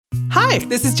Hi,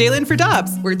 this is Jalen for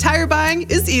Dobbs, where tire buying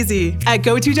is easy. At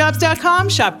GoToDobbs.com,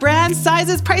 shop brands,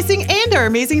 sizes, pricing, and our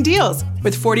amazing deals.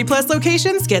 With 40-plus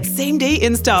locations, get same-day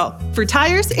install. For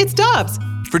tires, it's Dobbs.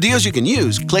 For deals you can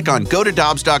use, click on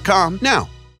GoToDobbs.com now.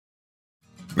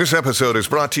 This episode is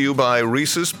brought to you by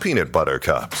Reese's Peanut Butter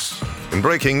Cups. In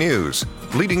breaking news,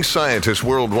 leading scientists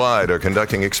worldwide are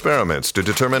conducting experiments to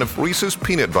determine if Reese's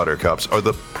Peanut Butter Cups are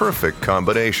the perfect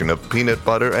combination of peanut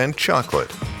butter and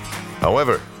chocolate.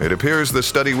 However, it appears the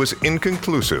study was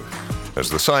inconclusive, as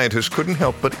the scientists couldn't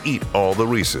help but eat all the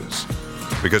Reese's.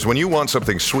 Because when you want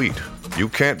something sweet, you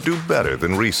can't do better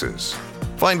than Reese's.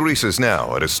 Find Reese's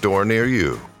now at a store near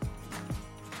you.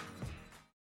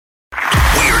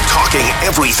 Talking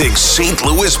everything St.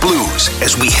 Louis Blues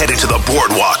as we head into the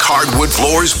Boardwalk Hardwood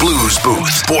Floors Blues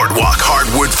booth. Boardwalk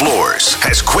Hardwood Floors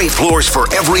has great floors for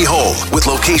every home, with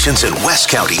locations in West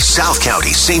County, South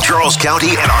County, St. Charles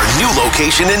County, and our new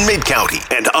location in Mid-County.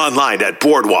 And online at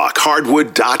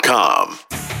BoardwalkHardwood.com.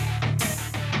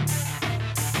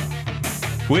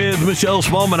 With Michelle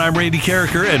Smallman, I'm Randy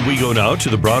Carricker, and we go now to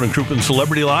the Brown and Crouppen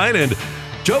Celebrity Line, and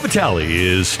Joe Vitale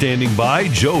is standing by.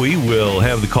 Joey will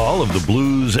have the call of the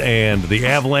Blues and the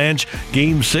Avalanche.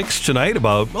 Game 6 tonight,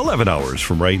 about 11 hours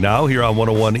from right now, here on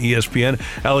 101 ESPN.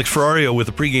 Alex Ferrario with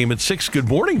the pregame at 6. Good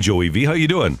morning, Joey V. How you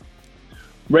doing?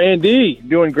 Randy,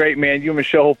 doing great, man. You and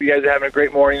Michelle, hope you guys are having a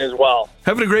great morning as well.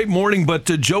 Having a great morning, but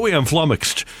Joey, I'm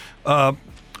flummoxed.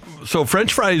 So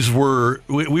French fries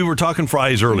we were talking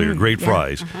fries earlier, great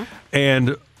fries.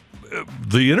 And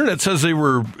the internet says they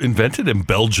were invented in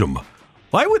Belgium.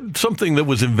 Why would something that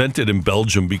was invented in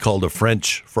Belgium be called a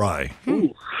French fry?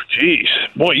 Ooh, geez.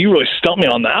 Boy, you really stumped me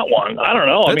on that one. I don't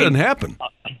know. That doesn't happen.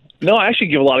 No, I actually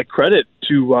give a lot of credit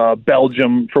to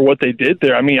Belgium for what they did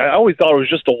there. I mean, I always thought it was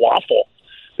just a waffle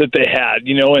that they had,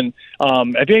 you know. And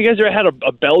have you guys ever had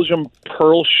a Belgium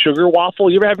pearl sugar waffle?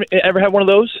 You ever had one of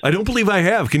those? I don't believe I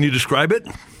have. Can you describe it?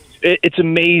 It's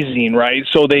amazing, right?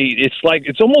 So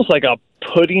it's almost like a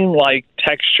pudding-like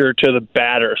texture to the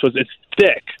batter. So it's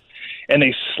thick. And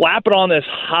they slap it on this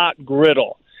hot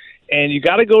griddle, and you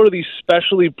got to go to these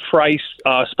special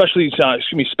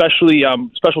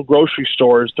grocery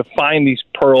stores to find these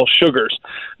pearl sugars.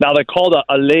 Now they're called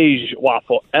a Liege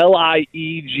waffle,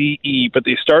 Liege, but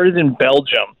they started in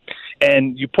Belgium.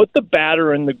 And you put the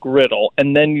batter in the griddle,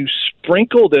 and then you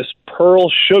sprinkle this pearl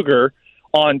sugar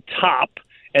on top,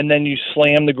 and then you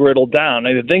slam the griddle down.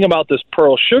 And the thing about this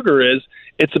pearl sugar is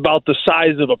it's about the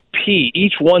size of a pea.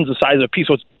 Each one's the size of a pea,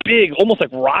 so it's big, almost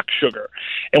like rock sugar.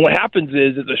 And what happens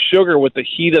is that the sugar, with the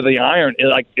heat of the iron,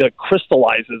 it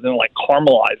crystallizes and it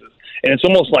caramelizes, and it's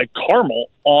almost like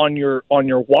caramel on your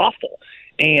waffle.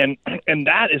 And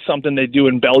that is something they do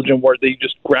in Belgium, where they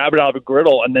just grab it out of a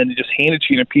griddle and then they just hand it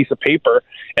to you in a piece of paper,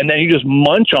 and then you just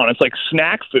munch on it. It's like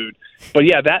snack food. But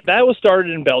yeah, that was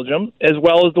started in Belgium as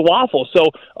well as the waffle.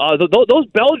 So those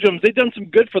Belgians, they've done some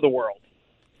good for the world.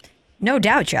 No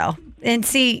doubt, Joe. And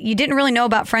see, you didn't really know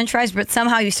about French fries, but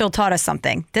somehow you still taught us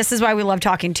something. This is why we love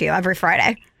talking to you every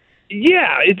Friday.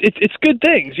 Yeah, it's good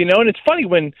things, you know. And it's funny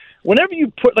whenever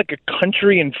you put like a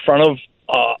country in front of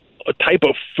a type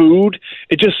of food,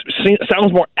 it just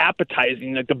sounds more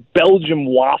appetizing. Like the Belgian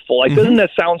waffle, doesn't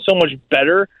that sound so much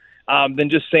better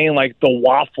than just saying like the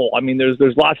waffle? I mean,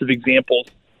 there's lots of examples.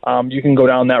 You can go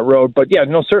down that road, but yeah,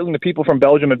 no, certainly the people from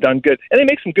Belgium have done good, and they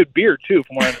make some good beer too,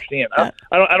 from what I understand. I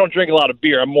don't drink a lot of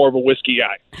beer. I'm more of a whiskey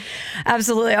guy.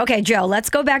 Absolutely. Okay, Joe, let's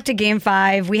go back to Game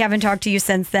 5. We haven't talked to you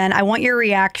since then. I want your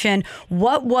reaction.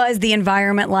 What was the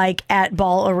environment like at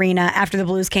Ball Arena after the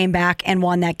Blues came back and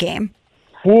won that game?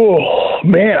 Whoa,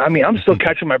 man! I mean, I'm still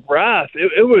catching my breath.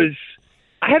 It was.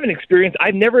 I've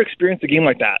never experienced a game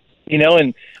like that. You know,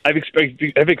 and I've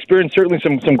experienced certainly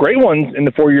some great ones in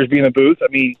the 4 years being in the booth. I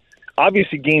mean,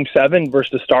 obviously Game 7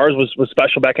 versus the Stars was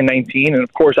special back in 19, and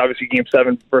of course, obviously Game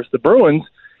 7 versus the Bruins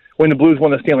when the Blues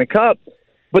won the Stanley Cup.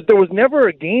 But there was never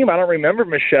a game, I don't remember,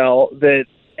 Michelle, that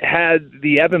had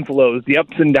the ebb and flows, the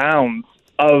ups and downs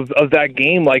of that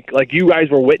game, like you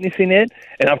guys were witnessing it.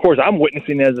 And of course, I'm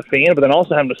witnessing it as a fan, but then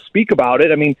also having to speak about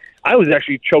it. I mean, I was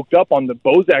actually choked up on the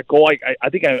Bozak goal. I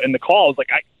think in the call, I was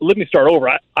like, let me start over.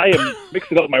 I am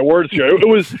mixing up my words here. It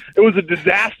was a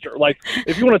disaster. Like,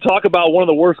 if you want to talk about one of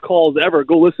the worst calls ever,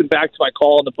 go listen back to my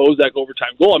call on the Bozak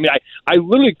overtime goal. I mean, I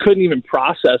literally couldn't even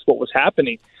process what was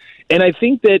happening. And I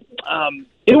think that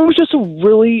it was just a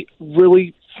really,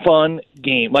 really fun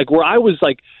game. Like, where I was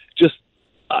like just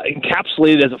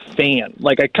encapsulated as a fan.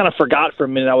 Like, I kind of forgot for a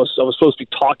minute I was supposed to be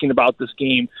talking about this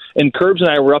game, and Curbs and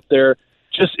I were up there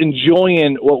just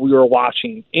enjoying what we were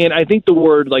watching. And I think the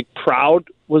word like proud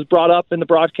was brought up in the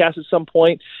broadcast at some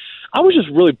point. I was just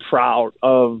really proud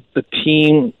of the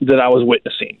team that I was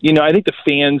witnessing. I think the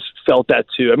fans felt that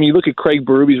too. I mean, you look at Craig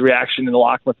Berube's reaction in the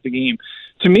locker room after the game.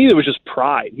 To me, there was just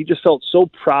pride. He just felt so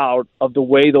proud of the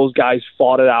way those guys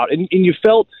fought it out, and you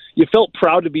felt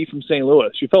proud to be from St. Louis.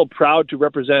 You felt proud to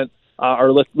represent,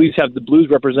 or at least have the Blues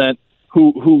represent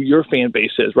who your fan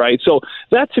base is, right? So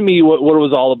that to me, what it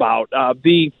was all about.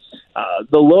 The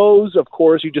lows, of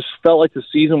course, you just felt like the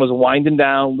season was winding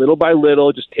down little by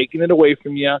little, just taking it away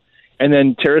from you. And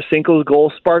then Tarasenko's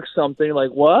goal sparked something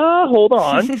like, well, hold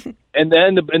on. and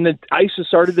the ice has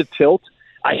started to tilt.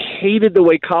 I hated the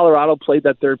way Colorado played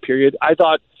that third period. I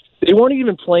thought they weren't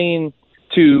even playing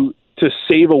to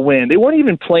save a win. They weren't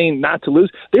even playing not to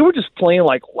lose. They were just playing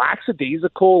like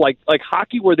lackadaisical, like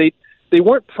hockey where they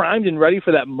weren't primed and ready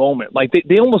for that moment. Like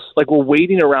they almost like were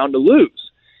waiting around to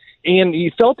lose. And you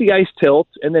felt the ice tilt,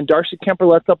 and then Darcy Kemper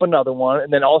lets up another one,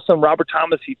 and then all of a sudden Robert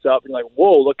Thomas heats up, and you're like,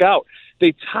 whoa, look out.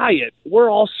 They tie it.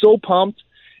 We're all so pumped.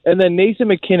 And then Nathan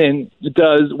McKinnon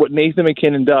does what Nathan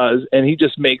McKinnon does, and he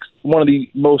just makes one of the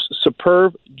most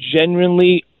superb,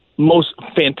 genuinely most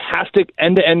fantastic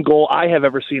end-to-end goal I have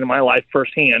ever seen in my life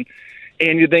firsthand.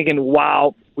 And you're thinking,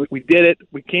 wow, we did it.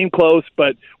 We came close,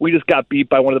 but we just got beat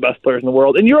by one of the best players in the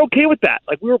world. And you're okay with that.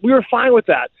 Like we were fine with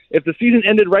that. If the season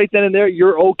ended right then and there,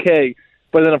 you're okay.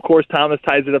 But then, of course, Thomas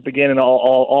ties it up again, and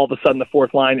all of a sudden the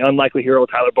fourth line, unlikely hero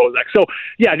Tyler Bozak. So,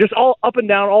 yeah, just all up and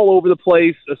down, all over the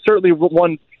place. Certainly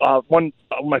one of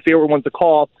my favorite ones to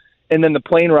call, and then the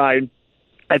plane ride.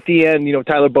 At the end,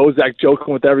 Tyler Bozak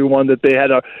joking with everyone that they had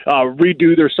to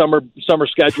redo their summer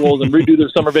schedules and redo their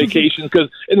summer vacations because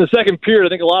in the second period, I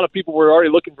think a lot of people were already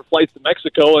looking for flights to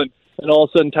Mexico, and all of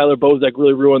a sudden Tyler Bozak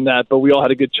really ruined that. But we all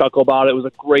had a good chuckle about it. It was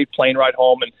a great plane ride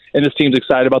home, and this team's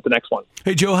excited about the next one.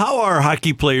 Hey, Joe, how are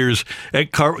hockey players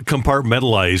at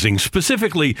compartmentalizing?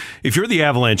 Specifically, if you're the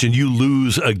Avalanche and you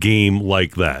lose a game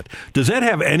like that, does that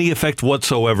have any effect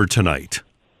whatsoever tonight?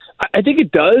 I think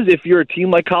it does if you're a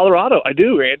team like Colorado. I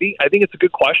do, Randy. I think it's a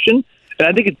good question, and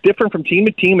I think it's different from team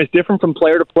to team. It's different from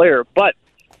player to player. But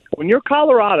when you're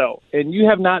Colorado and you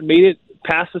have not made it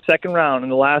past the second round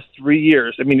in the last 3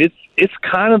 years, I mean, it's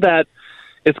kind of that.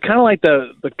 It's kind of like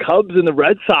the Cubs and the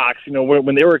Red Sox,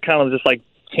 when they were kind of just like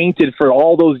tainted for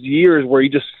all those years, where you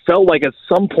just felt like at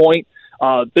some point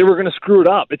they were going to screw it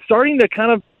up. It's starting to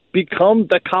kind of become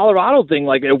the Colorado thing.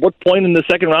 Like, at what point in the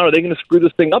second round are they going to screw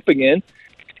this thing up again?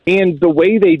 And the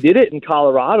way they did it in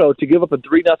Colorado to give up a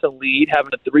 3-0 lead,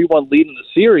 having a 3-1 lead in the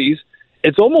series,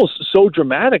 it's almost so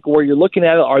dramatic where you're looking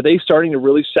at it, are they starting to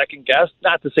really second guess?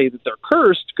 Not to say that they're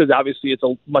cursed, because obviously it's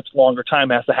a much longer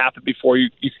time has to happen before you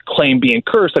claim being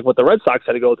cursed, like what the Red Sox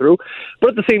had to go through.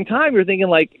 But at the same time, you're thinking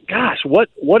like, gosh, what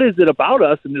is it about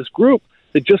us in this group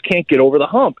that just can't get over the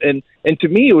hump? And to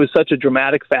me, it was such a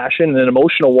dramatic fashion and an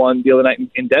emotional one the other night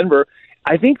in Denver.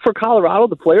 I think for Colorado,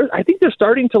 the players, I think they're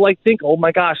starting to think, oh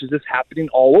my gosh, is this happening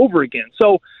all over again?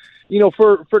 So,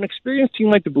 for an experienced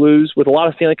team like the Blues with a lot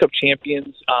of Stanley Cup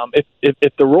champions,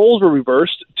 if the roles were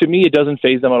reversed, to me, it doesn't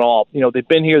faze them at all. They've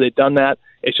been here, they've done that.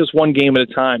 It's just one game at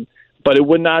a time. But it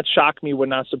would not shock me, would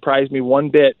not surprise me one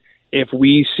bit if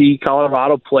we see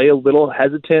Colorado play a little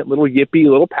hesitant, a little yippy,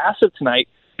 a little passive tonight,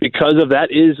 because of that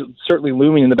is certainly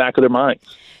looming in the back of their minds.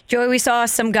 Joey, we saw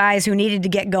some guys who needed to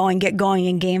get going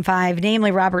in Game 5,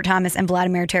 namely Robert Thomas and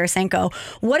Vladimir Tarasenko.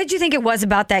 What did you think it was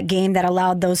about that game that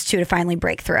allowed those two to finally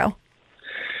break through?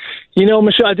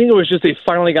 Michelle, I think it was just they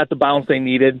finally got the bounce they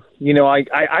needed.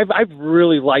 I've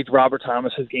really liked Robert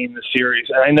Thomas's game this series,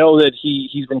 and I know that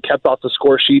he's been kept off the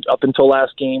score sheet up until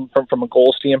last game from a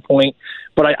goal standpoint.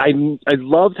 But I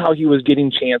loved how he was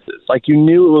getting chances. Like, you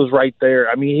knew it was right there.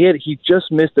 I mean, he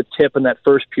just missed a tip in that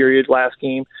first period last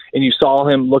game, and you saw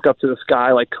him look up to the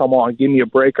sky like, come on, give me a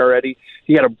break already.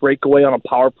 He had a breakaway on a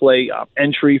power play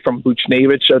entry from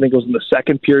Buchnevich. I think it was in the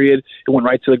second period. It went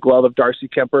right to the glove of Darcy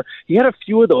Kemper. He had a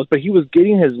few of those, but he was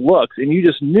getting his looks, and you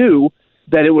just knew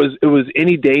that it was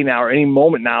any day now or any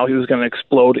moment now he was going to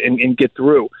explode and get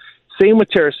through. Same with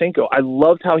Tarasenko. I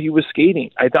loved how he was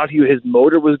skating. I thought his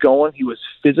motor was going. He was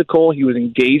physical. He was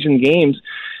engaged in games.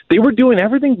 They were doing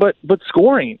everything but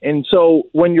scoring. And so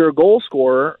when you're a goal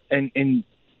scorer and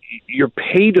you're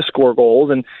paid to score goals,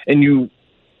 and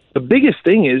the biggest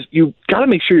thing is you got to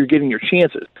make sure you're getting your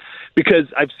chances, because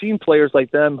I've seen players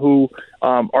like them who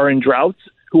are in droughts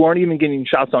who aren't even getting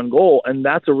shots on goal, and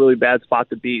that's a really bad spot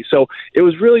to be. So it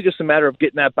was really just a matter of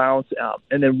getting that bounce,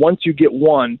 and then once you get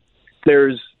one,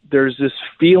 there's this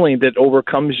feeling that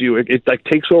overcomes you. It like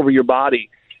takes over your body.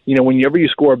 Whenever you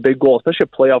score a big goal, especially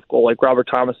a playoff goal like Robert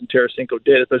Thomas and Tarasenko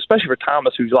did, especially for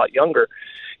Thomas, who's a lot younger,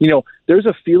 there's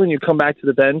a feeling you come back to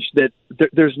the bench that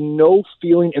there's no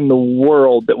feeling in the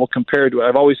world that will compare to it.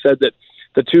 I've always said that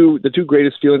the two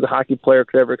greatest feelings a hockey player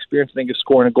could ever experience, I think, is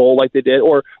scoring a goal like they did,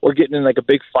 or getting in like a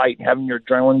big fight and having your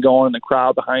adrenaline going and the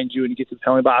crowd behind you, and you get to the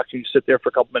penalty box and you sit there for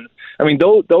a couple minutes. I mean,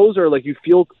 those are like you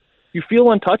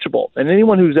feel untouchable. And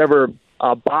anyone who's ever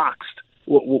boxed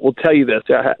will tell you this.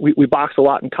 We boxed a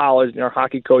lot in college, and our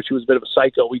hockey coach, who was a bit of a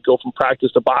psycho, we'd go from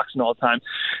practice to boxing all the time.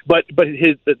 But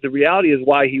the reality is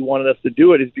why he wanted us to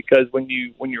do it is because when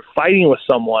you're fighting with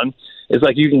someone, it's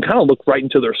like you can kind of look right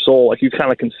into their soul, like you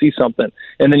kind of can see something,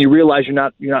 and then you realize you're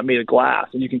not made of glass,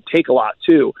 and you can take a lot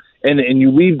too. And you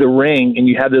leave the ring, and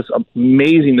you have this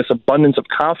abundance of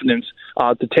confidence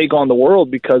to take on the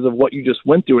world because of what you just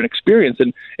went through and experienced.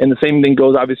 And the same thing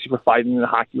goes, obviously, for fighting in the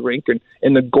hockey rink.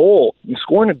 And the goal,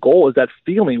 scoring a goal, is that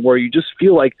feeling where you just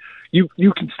feel like you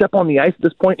can step on the ice at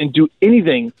this point and do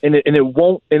anything, and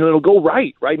it'll go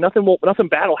right. Nothing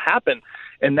bad will happen.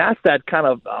 And that's that kind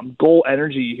of goal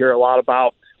energy you hear a lot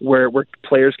about, where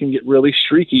players can get really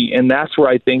streaky. And that's where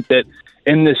I think that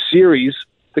in this series,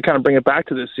 to kind of bring it back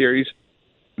to this series,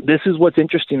 this is what's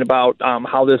interesting about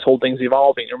how this whole thing's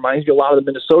evolving. It reminds me a lot of the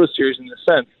Minnesota series in this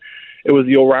sense. It was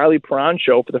the O'Reilly-Perron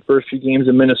show for the first few games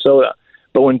in Minnesota.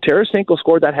 But when Tarasenko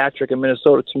scored that hat trick in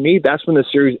Minnesota, to me, that's when the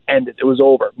series ended. It was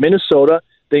over. Minnesota,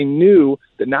 they knew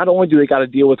that not only do they got to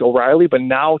deal with O'Reilly, but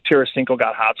now Tarasenko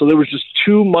got hot. So there was just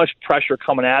too much pressure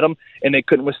coming at them, and they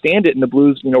couldn't withstand it. And the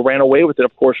Blues, ran away with it,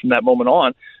 of course, from that moment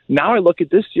on. Now I look at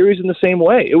this series in the same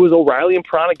way. It was O'Reilly and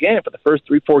Perron again for the first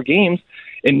 3-4 games.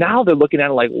 And now they're looking at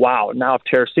it like, wow, now if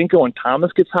Tarasenko and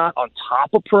Thomas gets hot on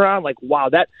top of Perron, like, wow,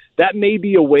 that may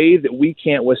be a wave that we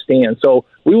can't withstand. So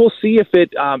we will see if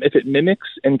it mimics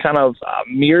and kind of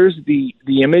mirrors the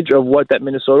image of what that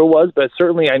Minnesota was. But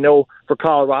certainly I know for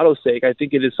Colorado's sake, I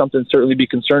think it is something certainly to be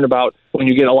concerned about when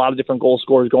you get a lot of different goal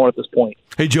scorers going at this point.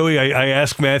 Hey, Joey, I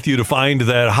asked Matthew to find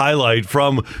that highlight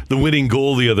from the winning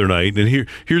goal the other night, and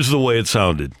here's the way it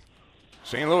sounded.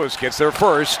 St. Louis gets there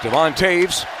first. Devon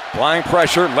Taves, applying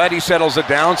pressure. Leddy settles it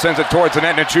down, sends it towards the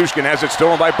net. Nichushkin has it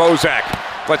stolen by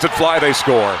Bozak. Lets it fly, they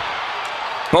score.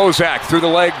 Bozak through the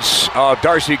legs of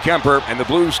Darcy Kemper, and the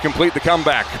Blues complete the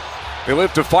comeback. They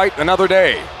live to fight another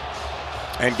day.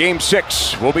 And Game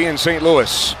 6 will be in St.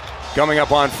 Louis coming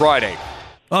up on Friday.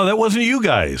 Oh, that wasn't you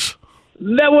guys.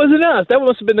 That wasn't us. That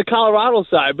must have been the Colorado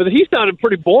side. But he sounded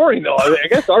pretty boring, though. I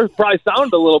guess ours probably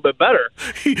sounded a little bit better.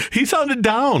 He sounded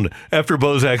down after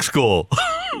Bozak's goal.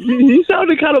 He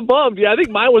sounded kind of bummed. Yeah, I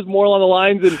think mine was more along the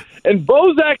lines. And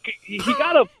Bozak, he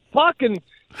got a puck, and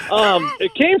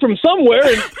it came from somewhere.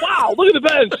 And wow, look at the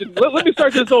bench. And let me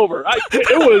start this over.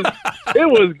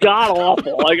 It was god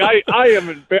awful. Like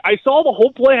I saw the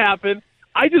whole play happen.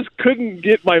 I just couldn't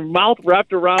get my mouth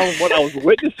wrapped around what I was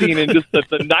witnessing and just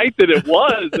the night that it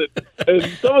was. And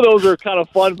some of those are kind of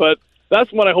fun, but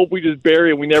that's one I hope we just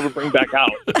bury and we never bring back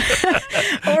out.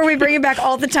 Or we bring it back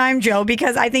all the time, Joe,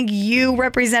 because I think you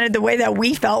represented the way that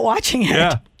we felt watching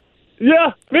it.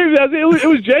 Yeah, maybe it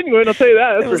was genuine. I'll tell you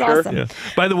that. That's for sure. Awesome. Yeah.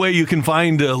 By the way, you can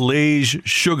find Lay's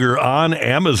Sugar on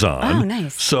Amazon. Oh,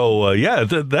 nice. So,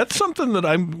 that's something that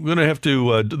I'm going to have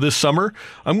to, this summer,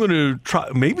 I'm going to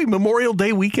try, maybe Memorial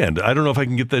Day weekend. I don't know if I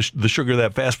can get the sugar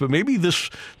that fast, but maybe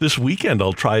this weekend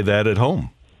I'll try that at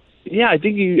home. Yeah, I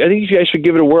think you guys should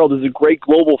give it a whirl. There's a great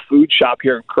global food shop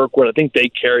here in Kirkwood. I think they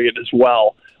carry it as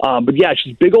well. But yeah, it's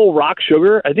just big old rock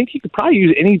sugar. I think you could probably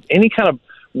use any kind of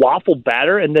waffle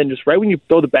batter, and then just right when you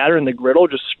throw the batter in the griddle,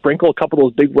 just sprinkle a couple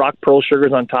of those big rock pearl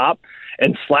sugars on top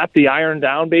and slap the iron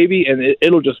down, baby, and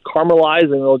it'll just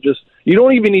caramelize, and you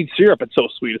don't even need syrup. It's so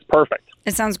sweet. It's perfect.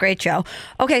 It sounds great, Joe.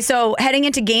 Okay, so heading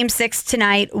into Game 6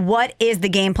 tonight, what is the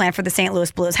game plan for the St.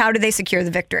 Louis Blues? How do they secure the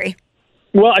victory?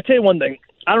 Well, I tell you one thing.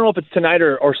 I don't know if it's tonight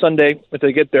or Sunday if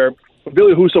they get there.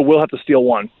 Billy Husso will have to steal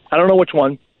one. I don't know which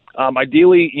one.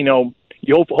 Ideally,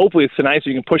 hopefully it's tonight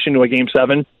so you can push into a Game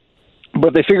 7. But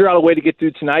if they figure out a way to get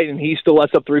through tonight and he still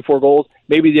lets up 3-4 goals,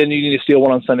 maybe then you need to steal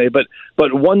one on Sunday. But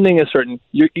one thing is certain,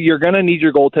 you're going to need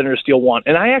your goaltender to steal one.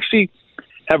 And I actually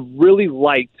have really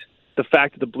liked the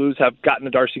fact that the Blues have gotten to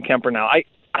Darcy Kemper now.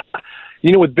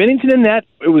 With Binnington in that,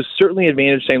 it was certainly an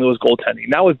advantage St. Louis goaltending.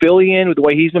 Now with Billy in, with the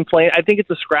way he's been playing, I think it's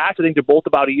a scratch. I think they're both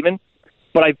about even.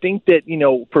 But I think that,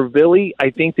 for Billy, I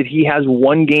think that he has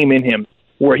one game in him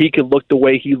where he could look the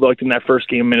way he looked in that first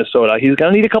game in Minnesota. He's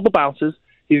going to need a couple bounces.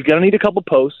 He's going to need a couple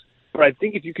posts, but I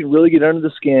think if you can really get under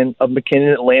the skin of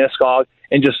McKinnon and Landeskog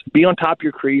and just be on top of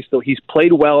your crease, though he's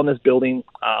played well in this building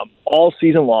all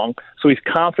season long, so he's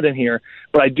confident here.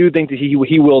 But I do think that he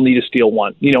will need to steal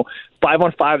one.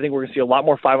 5-on-5, I think we're going to see a lot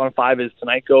more 5-on-5 as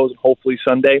tonight goes, and hopefully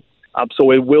Sunday.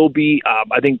 So it will be,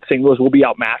 I think St. Louis will be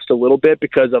outmatched a little bit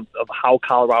because of how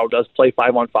Colorado does play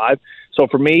 5-on-5. So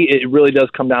for me, it really does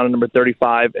come down to number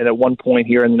 35. And at one point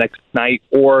here in the next night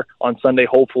or on Sunday,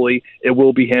 hopefully, it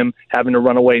will be him having to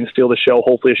run away and steal the show,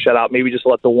 hopefully a shutout. Maybe just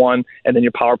let the one, and then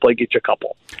your power play get you a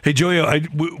couple. Hey, Joey,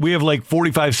 we have like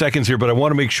 45 seconds here, but I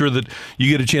want to make sure that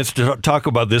you get a chance to talk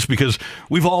about this because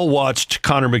we've all watched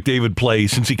Connor McDavid play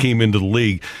since he came into the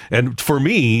league. And for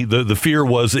me, the fear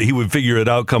was that he would figure it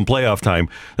out come playoff time.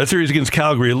 That series against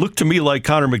Calgary, it looked to me like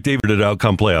Connor McDavid had out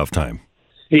come playoff time.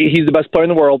 He's the best player in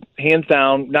the world, hands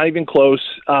down, not even close.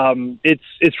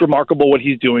 It's remarkable what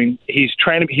he's doing. He's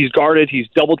guarded, he's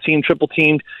double teamed, triple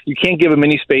teamed. You can't give him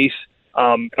any space,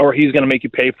 or he's going to make you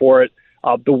pay for it.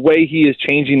 The way he is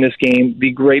changing this game,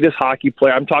 the greatest hockey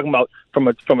player. I'm talking about from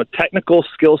a technical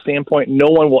skill standpoint. No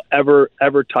one will ever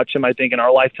touch him, I think, in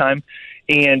our lifetime.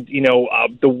 And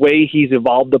the way he's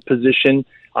evolved the position.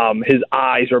 His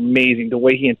eyes are amazing. The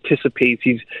way he anticipates,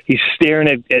 he's staring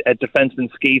at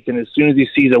defenseman skates, and as soon as he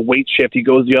sees a weight shift, he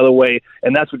goes the other way,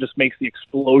 and that's what just makes the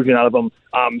explosion out of him.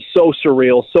 So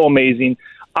surreal, so amazing.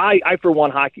 I for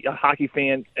one, a hockey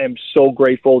fan, am so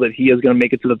grateful that he is going to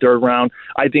make it to the third round.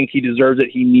 I think he deserves it.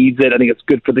 He needs it. I think it's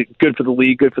good for the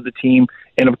league, good for the team,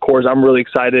 and of course, I'm really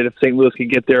excited if St. Louis can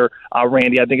get there.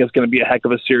 Randy, I think it's going to be a heck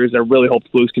of a series. I really hope the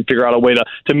Blues can figure out a way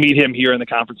to meet him here in the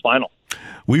conference final.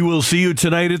 We will see you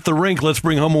tonight at the rink. Let's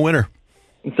bring home a winner.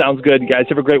 Sounds good, guys.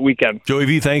 Have a great weekend. Joey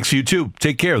V, thanks. You too.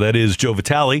 Take care. That is Joe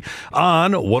Vitale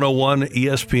on 101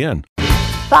 ESPN.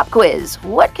 Pop quiz.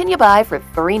 What can you buy for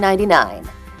 $3.99?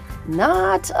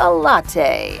 Not a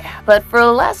latte, but for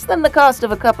less than the cost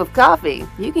of a cup of coffee,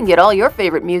 you can get all your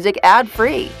favorite music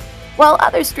ad-free. While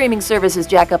other streaming services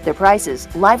jack up their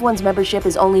prices, Live One's membership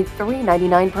is only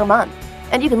 $3.99 per month,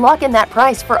 and you can lock in that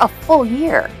price for a full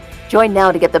year. Join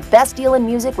now to get the best deal in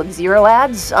music with 0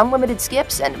 ads, unlimited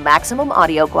skips, and maximum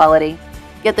audio quality.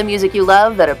 Get the music you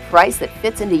love at a price that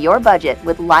fits into your budget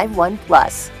with Live One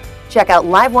Plus. Check out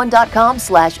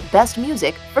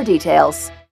liveone.com/bestmusic for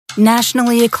details.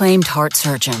 Nationally acclaimed heart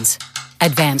surgeons.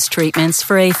 Advanced treatments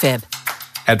for AFib.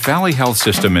 At Valley Health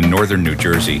System in northern New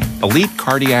Jersey, elite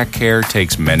cardiac care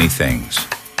takes many things.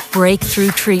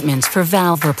 Breakthrough treatments for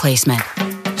valve replacement.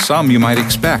 Some you might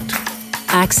expect.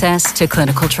 Access to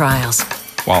clinical trials.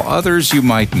 While others you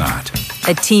might not.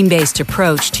 A team-based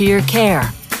approach to your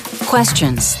care.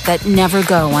 Questions that never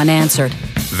go unanswered.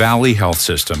 Valley Health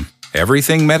System.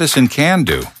 Everything medicine can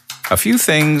do. A few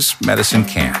things medicine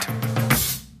can't.